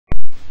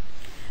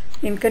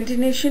In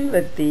continuation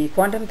with the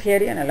quantum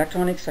theory and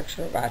electronic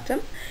structure of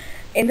atom,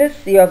 in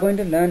this you are going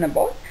to learn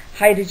about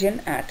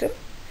hydrogen atom.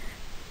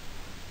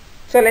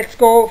 So let's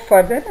go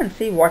further and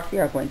see what we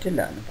are going to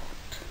learn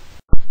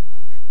about.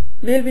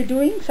 We'll be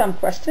doing some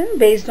question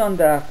based on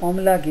the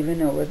formula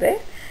given over there.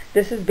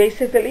 This is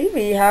basically,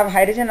 we have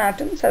hydrogen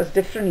atoms as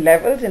different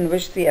levels in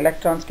which the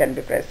electrons can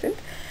be present.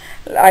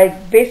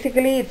 Like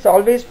basically it's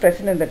always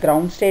present in the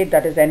ground state,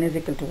 that is n is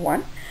equal to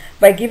 1.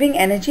 By giving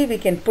energy we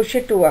can push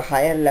it to a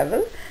higher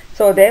level.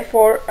 So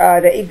therefore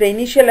if the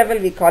initial level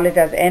we call it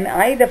as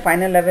Ni, the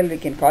final level we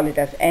can call it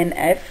as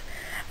Nf,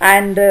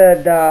 and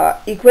the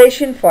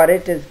equation for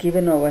it is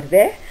given over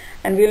there,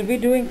 and we will be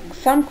doing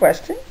some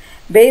question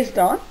based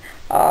on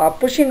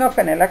pushing of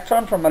an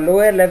electron from a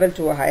lower level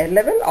to a higher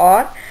level,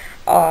 or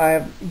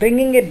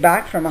bringing it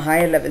back from a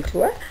higher level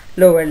to a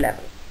lower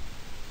level.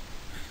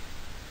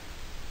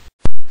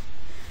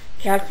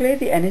 Calculate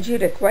the energy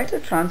required to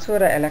transfer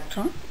an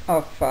electron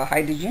of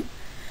hydrogen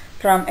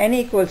from n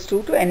equals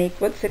 2 to n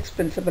equals 6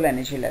 principal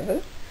energy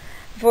level.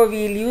 Therefore,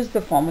 we will use the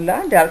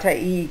formula delta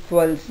E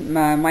equals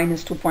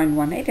minus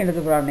 2.18 into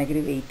the power of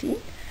negative 18.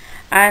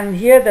 And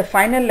here the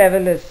final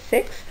level is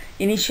 6,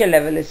 initial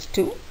level is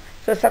 2.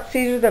 So,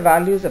 substitute the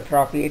values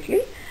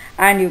appropriately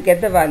and you get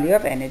the value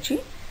of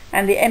energy.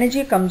 And the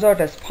energy comes out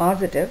as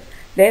positive,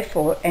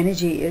 therefore,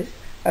 energy is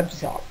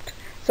absorbed.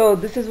 So,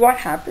 this is what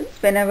happens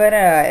whenever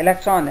an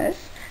electron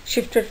is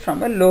shifted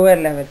from a lower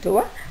level to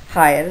a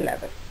higher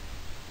level.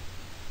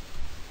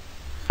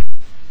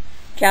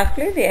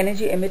 Calculate the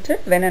energy emitted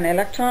when an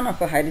electron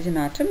of a hydrogen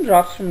atom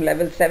drops from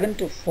level 7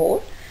 to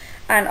 4,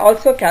 and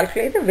also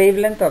calculate the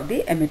wavelength of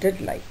the emitted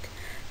light.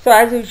 So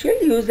as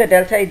usual, use the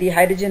delta E, the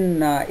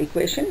hydrogen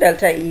equation,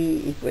 delta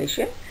E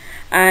equation,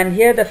 and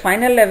here the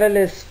final level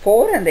is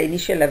 4 and the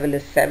initial level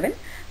is 7.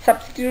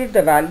 Substitute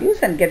the values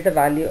and get the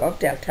value of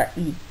delta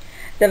E.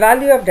 The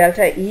value of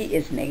delta E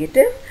is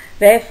negative,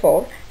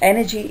 therefore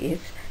energy is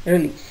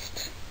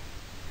released.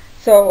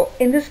 So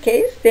in this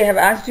case they have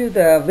asked you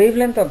the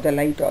wavelength of the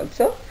light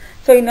also.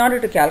 So in order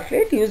to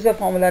calculate, use the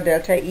formula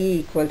delta E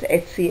equals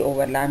hc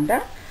over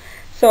lambda.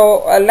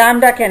 So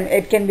lambda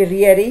can be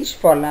rearranged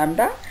for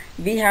lambda.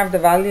 We have the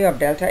value of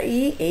delta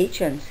E,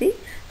 h and c.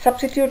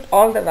 Substitute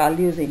all the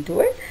values into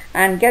it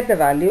and get the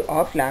value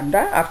of lambda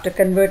after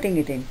converting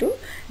it into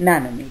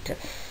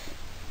nanometers.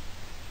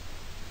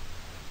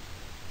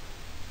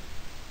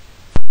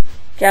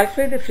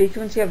 Calculate the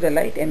frequency of the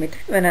light emitted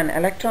when an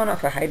electron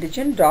of a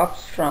hydrogen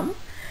drops from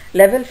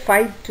level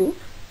 5 to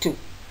 2.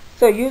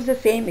 So use the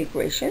same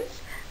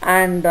equations,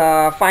 and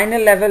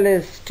final level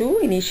is 2,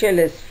 initial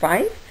is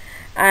 5,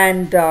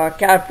 and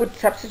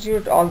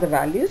substitute all the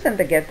values and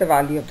get the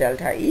value of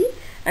delta E,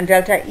 and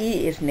delta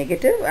E is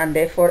negative and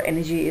therefore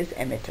energy is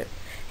emitted.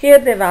 Here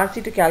they have asked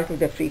you to calculate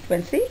the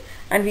frequency,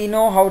 and we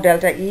know how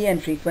delta E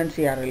and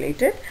frequency are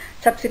related.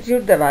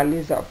 Substitute the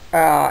values of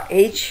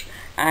h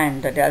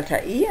and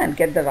delta E and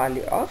get the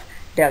value of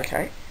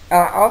delta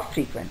of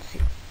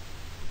frequency.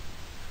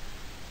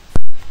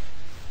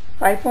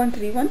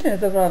 5.31 to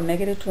the power of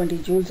negative 20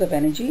 joules of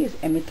energy is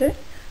emitted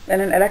when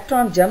an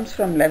electron jumps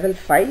from level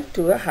 5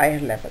 to a higher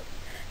level.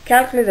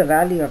 Calculate the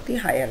value of the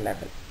higher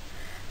level.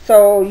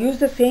 So use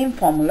the same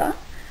formula,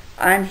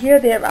 and here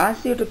they have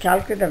asked you to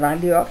calculate the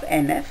value of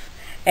Nf.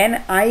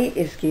 Ni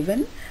is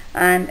given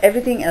and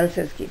everything else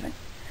is given.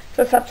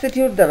 So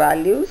substitute the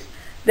values.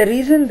 The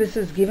reason this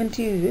is given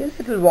to you is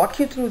it will walk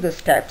you through the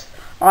steps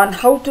on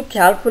how to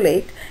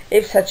calculate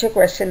if such a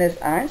question is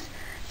asked.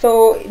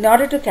 So in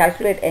order to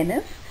calculate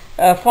Nf,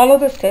 follow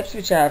the steps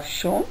which I have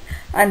shown,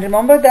 and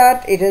remember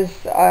that it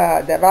is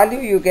the value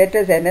you get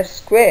is Nf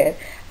square,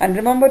 and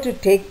remember to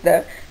take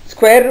the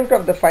square root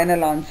of the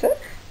final answer.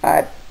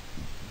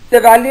 The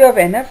value of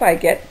Nf I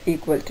get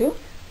equal to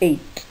 8.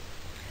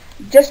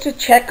 Just to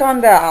check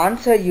on the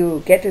answer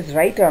you get is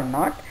right or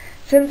not,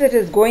 since it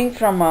is going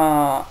from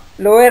a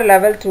lower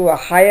level to a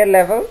higher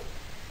level,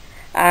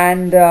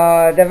 and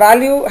the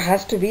value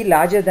has to be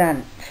larger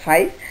than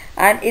 5,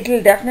 and it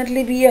will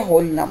definitely be a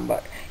whole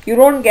number. You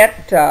don't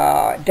get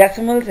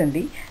decimals in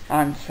the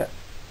answer.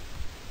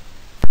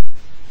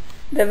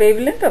 The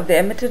wavelength of the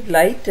emitted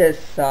light is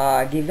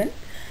given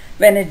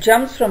when it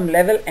jumps from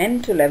level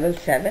n to level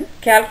 7.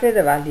 Calculate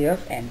the value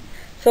of n.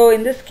 So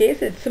in this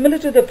case it's similar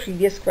to the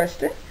previous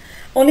question,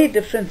 only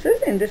difference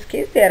is in this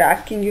case they are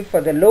asking you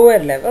for the lower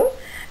level,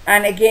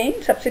 and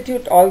again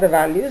substitute all the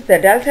values. The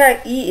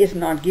delta E is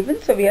not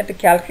given, so we have to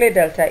calculate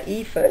delta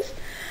E first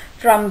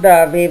from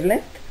the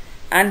wavelength,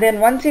 and then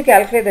once you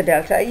calculate the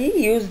delta E,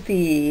 use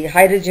the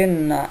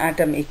hydrogen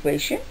atom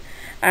equation,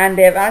 and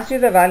they have asked you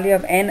the value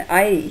of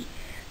Ni.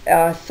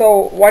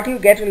 So what you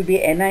get will be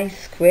Ni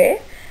square,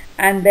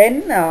 and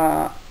then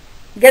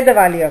get the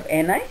value of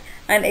Ni,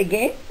 and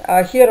again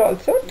here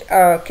also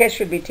care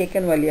should be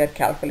taken while you are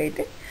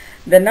calculating.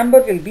 The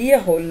number will be a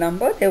whole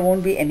number, there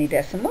won't be any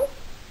decimal.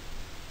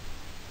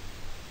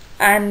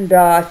 And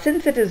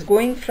since it is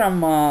going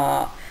from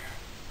a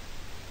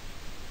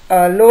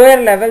lower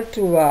level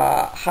to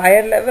a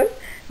higher level,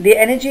 the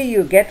energy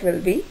you get will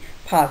be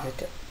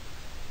positive.